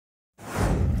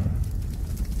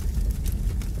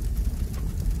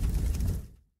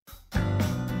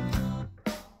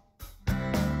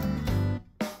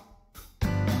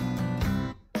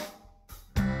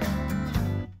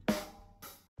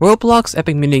Roblox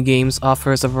Epic Minigames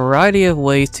offers a variety of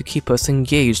ways to keep us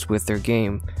engaged with their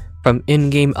game, from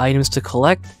in-game items to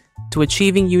collect, to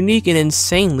achieving unique and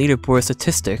insane leaderboard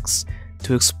statistics,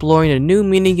 to exploring the new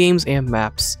minigames and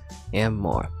maps, and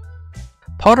more.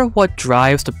 Part of what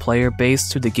drives the player base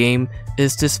to the game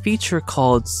is this feature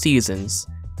called Seasons,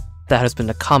 that has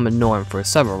been a common norm for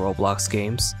several Roblox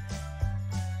games.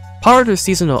 Part of their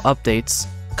seasonal updates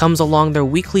comes along their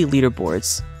weekly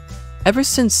leaderboards. Ever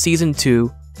since Season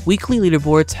 2, weekly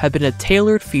leaderboards have been a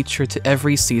tailored feature to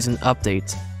every season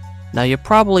update. Now you're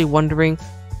probably wondering,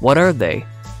 what are they?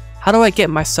 How do I get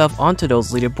myself onto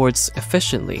those leaderboards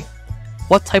efficiently?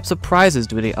 What types of prizes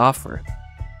do they offer?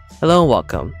 Hello and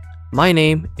welcome. My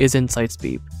name is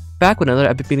Insightspeep, back with another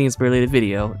Epic Minigames related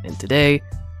video, and today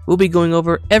we'll be going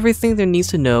over everything there needs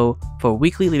to know for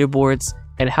weekly leaderboards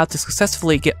and how to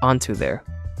successfully get onto there.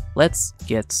 Let's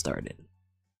get started.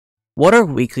 What are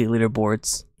weekly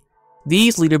leaderboards?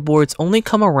 These leaderboards only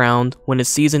come around when a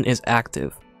season is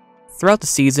active. Throughout the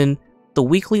season, the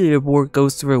weekly leaderboard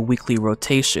goes through a weekly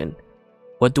rotation.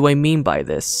 What do I mean by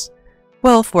this?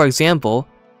 Well, for example,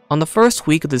 on the first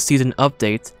week of the season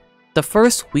update, the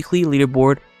first weekly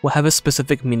leaderboard will have a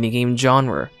specific minigame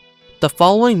genre. The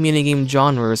following minigame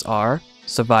genres are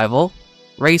Survival,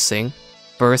 Racing,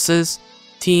 Versus,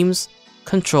 Teams,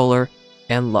 Controller,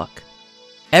 and Luck.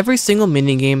 Every single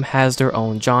minigame has their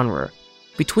own genre.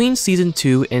 Between Season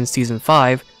 2 and Season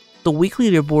 5, the weekly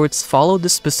leaderboards follow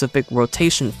this specific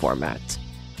rotation format.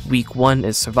 Week 1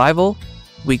 is Survival,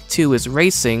 Week 2 is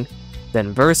Racing,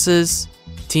 then Versus,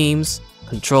 Teams,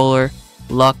 Controller,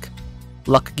 Luck,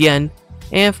 Luck again,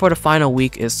 and for the final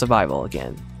week is Survival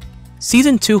again.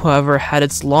 Season 2, however, had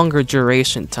its longer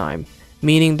duration time,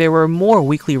 meaning there were more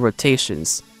weekly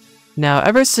rotations. Now,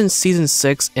 ever since Season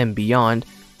 6 and beyond,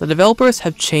 the developers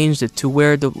have changed it to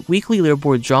where the weekly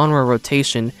leaderboard genre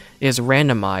rotation is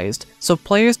randomized, so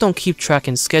players don't keep track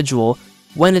and schedule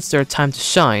when it's their time to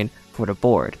shine for the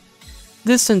board.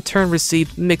 This in turn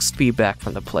received mixed feedback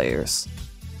from the players.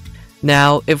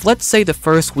 Now, if let's say the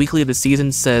first weekly of the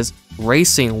season says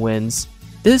Racing wins,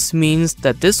 this means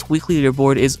that this weekly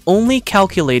leaderboard is only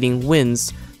calculating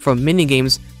wins from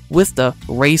minigames with the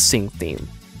racing theme.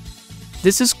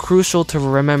 This is crucial to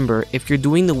remember if you're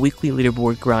doing the weekly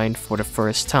leaderboard grind for the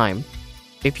first time.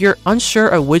 If you're unsure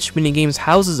of which minigames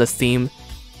houses a theme,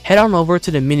 head on over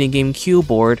to the minigame queue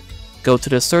board, go to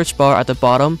the search bar at the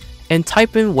bottom, and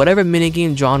type in whatever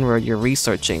minigame genre you're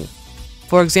researching.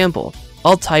 For example,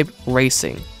 I'll type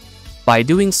Racing. By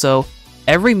doing so,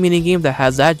 every minigame that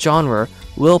has that genre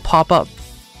will pop up.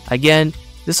 Again,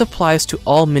 this applies to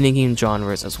all minigame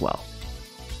genres as well.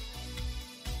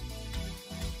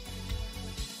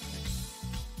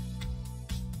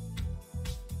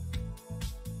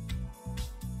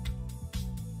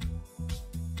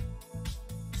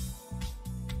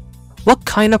 What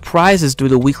kind of prizes do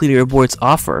the weekly leaderboards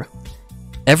offer?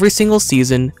 Every single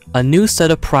season, a new set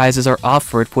of prizes are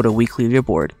offered for the weekly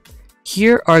leaderboard.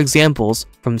 Here are examples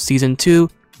from Season 2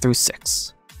 through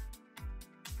 6.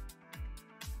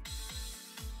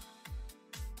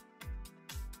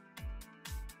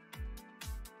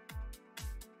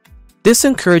 This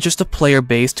encourages the player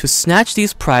base to snatch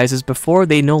these prizes before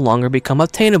they no longer become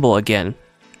obtainable again,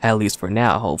 at least for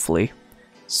now, hopefully.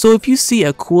 So if you see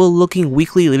a cool looking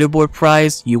weekly leaderboard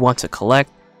prize you want to collect,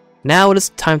 now it is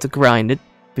time to grind it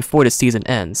before the season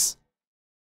ends.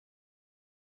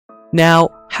 Now,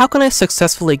 how can I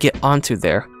successfully get onto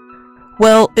there?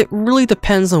 Well, it really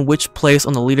depends on which place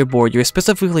on the leaderboard you're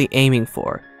specifically aiming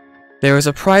for. There is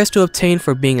a prize to obtain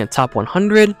for being in top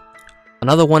 100,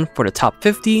 another one for the top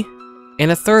 50,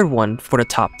 and a third one for the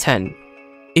top 10.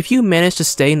 If you manage to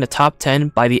stay in the top 10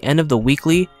 by the end of the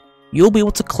weekly, you'll be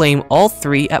able to claim all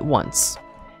three at once.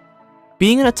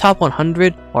 Being in the top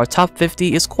 100 or top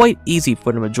 50 is quite easy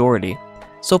for the majority.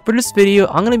 So for this video,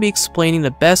 I'm going to be explaining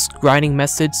the best grinding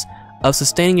methods of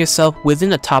sustaining yourself within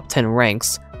the top 10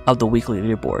 ranks of the weekly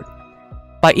leaderboard.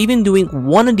 By even doing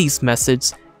one of these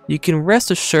methods, you can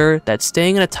rest assured that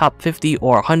staying in the top 50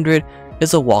 or 100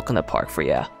 is a walk in the park for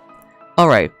ya.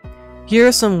 Alright, here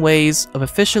are some ways of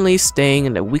efficiently staying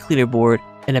in the weekly leaderboard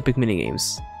in Epic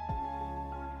Minigames.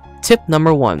 Tip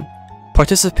number 1.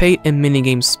 Participate in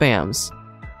minigame spams.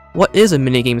 What is a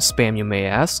minigame spam, you may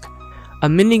ask? A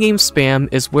minigame spam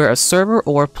is where a server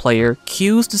or player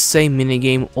queues the same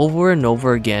minigame over and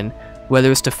over again,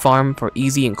 whether it's to farm for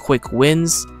easy and quick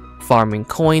wins, farming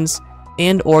coins,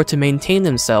 and or to maintain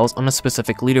themselves on a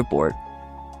specific leaderboard.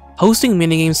 Hosting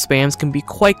minigame spams can be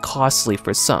quite costly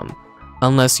for some,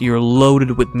 unless you're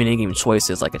loaded with minigame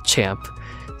choices like a champ.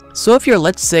 So if you're,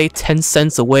 let's say, 10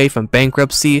 cents away from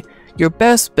bankruptcy, your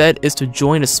best bet is to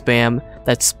join a spam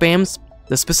that spams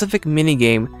the specific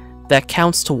minigame that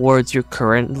counts towards your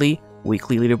currently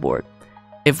weekly leaderboard.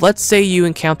 If let's say you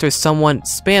encounter someone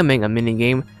spamming a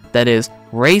minigame that is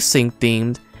racing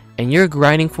themed and you're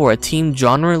grinding for a team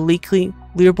genre weekly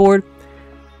leaderboard,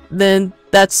 then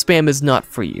that spam is not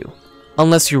for you.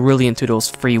 Unless you're really into those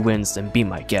free wins, then be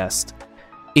my guest.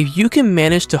 If you can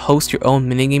manage to host your own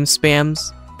minigame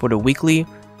spams for the weekly,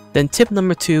 then tip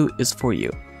number 2 is for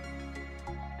you.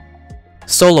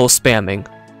 Solo spamming.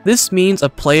 This means a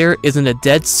player is in a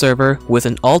dead server with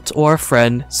an alt or a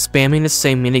friend spamming the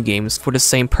same minigames for the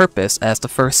same purpose as the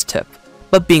first tip,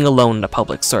 but being alone in a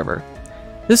public server.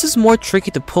 This is more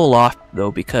tricky to pull off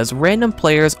though because random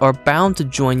players are bound to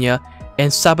join you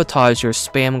and sabotage your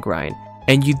spam grind,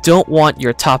 and you don't want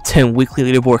your top 10 weekly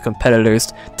leaderboard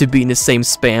competitors to be in the same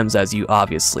spams as you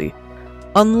obviously.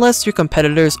 Unless your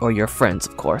competitors or your friends,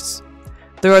 of course.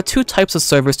 There are 2 types of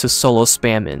servers to solo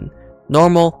spam in,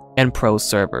 normal and pro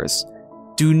servers.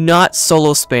 Do not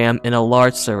solo spam in a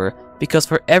large server because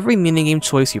for every minigame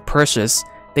choice you purchase,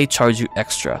 they charge you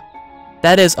extra.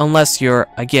 That is unless you're,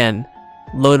 again,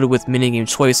 loaded with minigame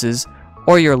choices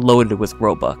or you're loaded with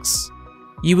Robux.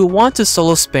 You will want to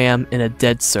solo spam in a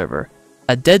dead server.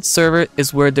 A dead server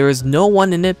is where there is no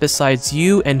one in it besides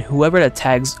you and whoever that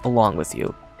tags along with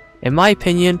you. In my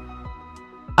opinion,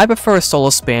 I prefer solo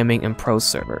spamming in pro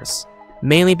servers,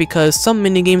 mainly because some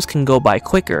minigames can go by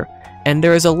quicker, and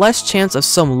there is a less chance of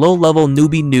some low-level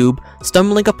newbie noob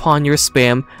stumbling upon your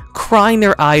spam, crying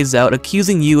their eyes out,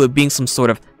 accusing you of being some sort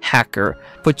of hacker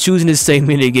for choosing the same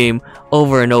minigame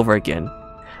over and over again.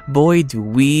 Boy, do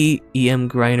we EM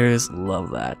grinders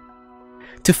love that.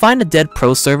 To find a dead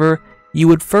pro server, you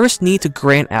would first need to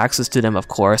grant access to them, of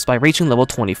course, by reaching level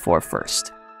 24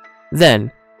 first.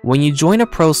 Then, when you join a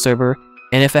pro server,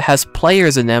 and if it has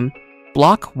players in them,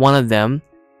 block one of them,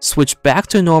 switch back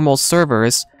to normal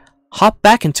servers, hop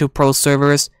back into pro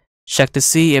servers, check to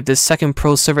see if this second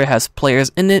pro server has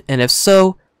players in it, and if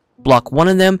so, block one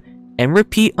of them, and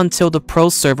repeat until the pro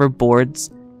server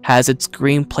boards has its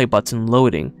green play button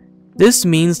loading. This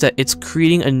means that it's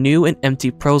creating a new and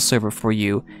empty pro server for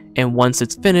you, and once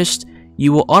it's finished,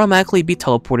 you will automatically be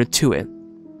teleported to it.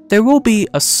 There will be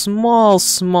a small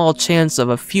chance of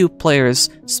a few players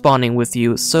spawning with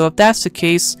you, so if that's the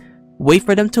case, wait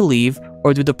for them to leave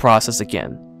or do the process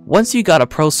again. Once you got a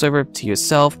pro server to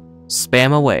yourself,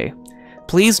 spam away.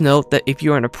 Please note that if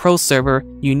you're in a pro server,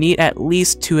 you need at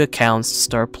least 2 accounts to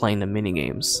start playing the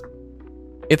minigames.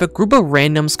 If a group of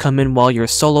randoms come in while you're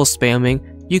solo spamming,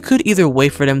 you could either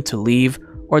wait for them to leave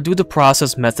or do the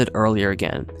process method earlier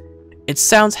again. It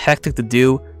sounds hectic to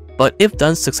do, but if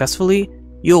done successfully,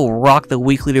 you'll rock the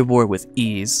weekly leaderboard with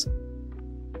ease.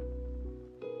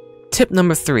 Tip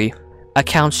number 3.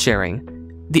 Account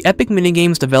sharing. The Epic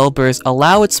Minigames developers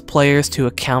allow its players to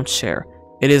account share.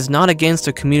 It is not against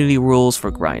the community rules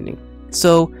for grinding.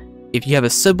 So, if you have a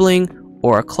sibling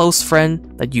or a close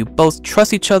friend that you both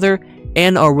trust each other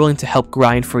and are willing to help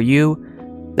grind for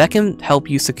you, that can help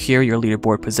you secure your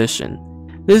leaderboard position.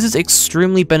 This is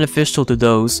extremely beneficial to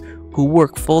those who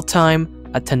work full-time,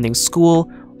 attending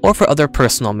school, or for other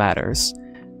personal matters.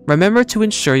 Remember to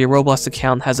ensure your Roblox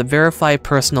account has a verified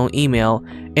personal email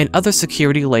and other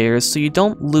security layers so you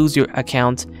don't lose your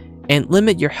account, and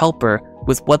limit your helper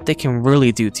with what they can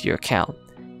really do to your account.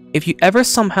 If you ever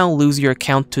somehow lose your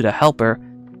account to the helper,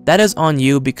 that is on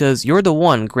you because you're the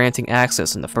one granting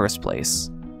access in the first place.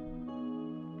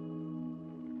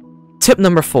 Tip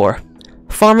number 4.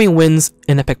 Farming wins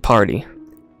in Epic Party.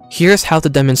 Here's how to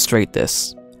demonstrate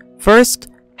this. First,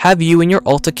 have you and your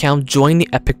alt account join the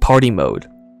Epic Party mode.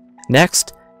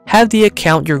 Next, have the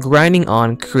account you're grinding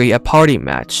on create a party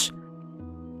match.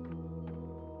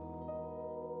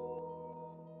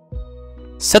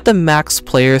 Set the max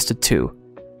players to 2.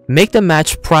 Make the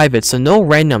match private so no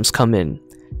randoms come in.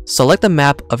 Select a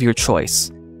map of your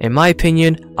choice. In my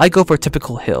opinion, I go for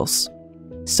typical hills.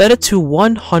 Set it to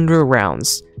 100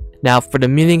 rounds. Now for the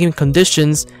minigame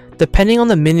conditions, depending on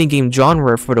the minigame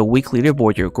genre for the weekly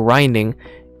leaderboard you're grinding,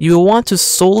 you will want to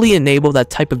solely enable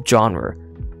that type of genre.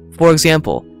 For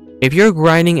example, if you're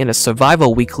grinding in a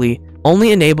survival weekly,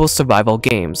 only enable survival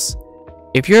games.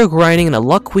 If you're grinding in a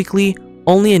luck weekly,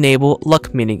 only enable luck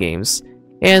minigames,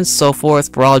 and so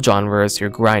forth for all genres you're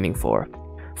grinding for.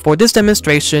 For this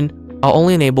demonstration, I'll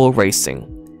only enable racing.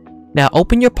 Now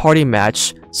open your party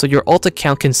match so your alt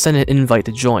account can send an invite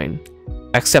to join.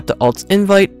 Accept the alt's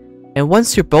invite, and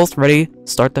once you're both ready,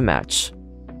 start the match.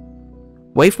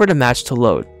 Wait for the match to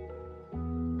load.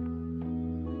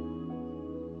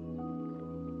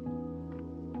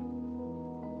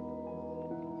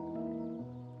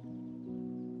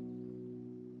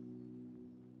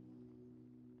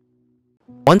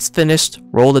 Once finished,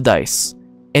 roll the dice.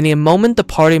 And the moment the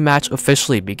party match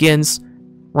officially begins,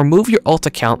 remove your alt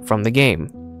account from the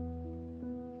game.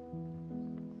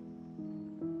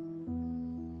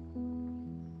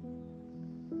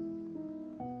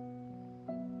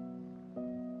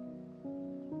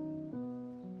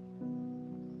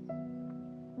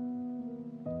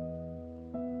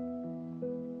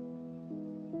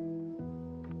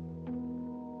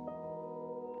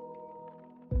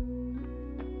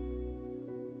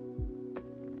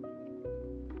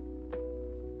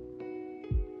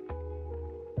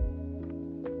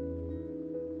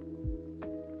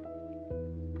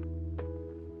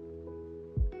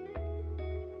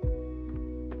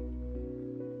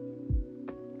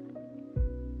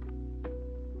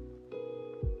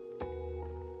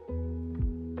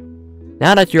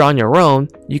 Now that you're on your own,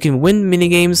 you can win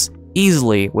minigames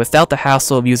easily without the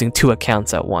hassle of using 2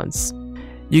 accounts at once.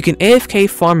 You can AFK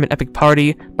farm an epic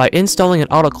party by installing an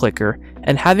auto-clicker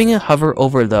and having it hover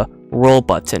over the roll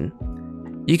button.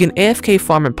 You can AFK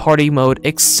farm in party mode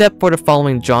except for the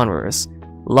following genres: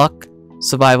 luck,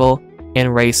 survival,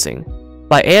 and racing.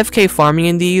 By AFK farming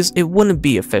in these, it wouldn't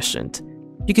be efficient.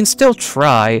 You can still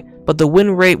try, but the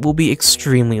win rate will be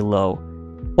extremely low.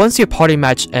 Once your party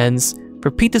match ends,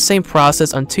 repeat the same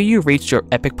process until you reach your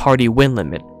epic party win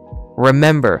limit.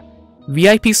 Remember,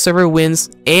 VIP server wins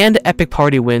and epic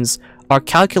party wins are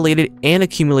calculated and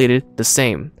accumulated the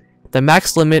same. The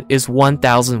max limit is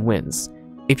 1,000 wins.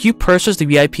 If you purchase the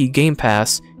VIP Game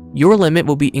Pass, your limit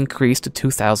will be increased to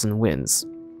 2,000 wins.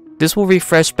 This will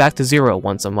refresh back to 0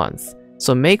 once a month,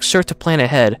 so make sure to plan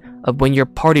ahead of when you're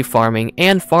party farming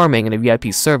and farming in a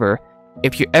VIP server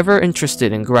if you're ever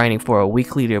interested in grinding for a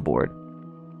weekly leaderboard.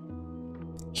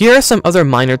 Here are some other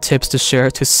minor tips to share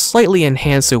to slightly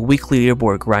enhance your weekly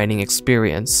leaderboard grinding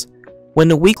experience. When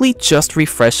the weekly just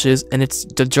refreshes and it's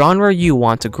the genre you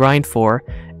want to grind for,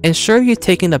 ensure you're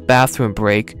taking a bathroom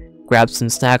break, grab some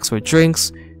snacks or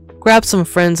drinks, grab some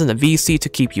friends in the VC to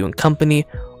keep you in company,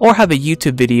 or have a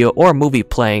YouTube video or movie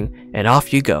playing, and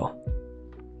off you go.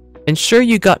 Ensure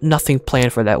you got nothing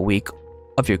planned for that week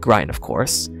of your grind, of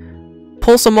course.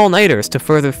 Pull some all-nighters to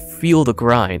further fuel the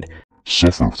grind.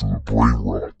 Suffer from the brain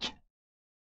rot.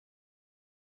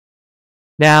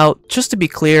 Now, just to be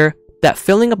clear, that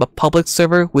filling up a public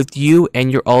server with you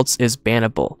and your alts is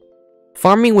bannable.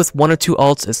 Farming with 1 or 2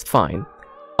 alts is fine.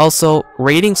 Also,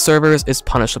 raiding servers is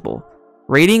punishable.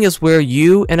 Raiding is where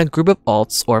you and a group of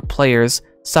alts or players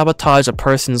sabotage a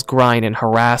person's grind and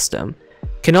harass them.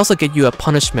 Can also get you a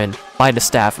punishment by the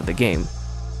staff of the game.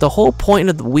 The whole point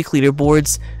of the weekly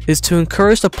leaderboards is to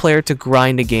encourage the player to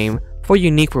grind the game for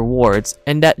unique rewards,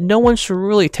 and that no one should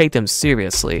really take them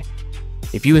seriously.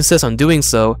 If you insist on doing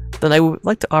so, then I would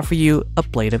like to offer you a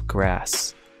blade of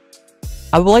grass.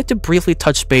 I would like to briefly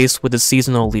touch base with the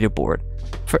seasonal leaderboard.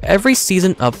 For every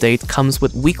season update comes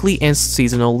with weekly and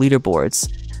seasonal leaderboards.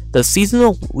 The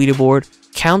seasonal leaderboard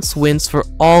counts wins for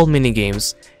all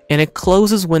minigames, and it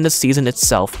closes when the season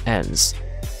itself ends.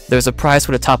 There's a prize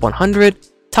for the top 100,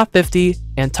 top 50,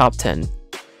 and top 10.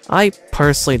 I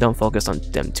personally don't focus on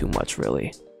them too much,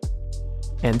 really.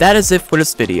 And that is it for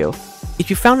this video. If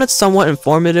you found it somewhat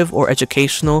informative or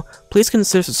educational, please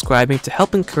consider subscribing to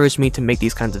help encourage me to make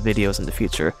these kinds of videos in the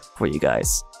future for you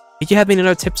guys. If you have any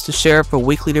other tips to share for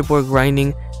weekly leaderboard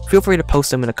grinding, feel free to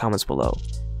post them in the comments below.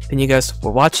 Thank you guys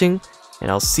for watching,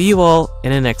 and I'll see you all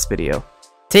in the next video.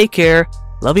 Take care,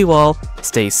 love you all,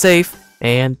 stay safe,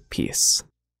 and peace.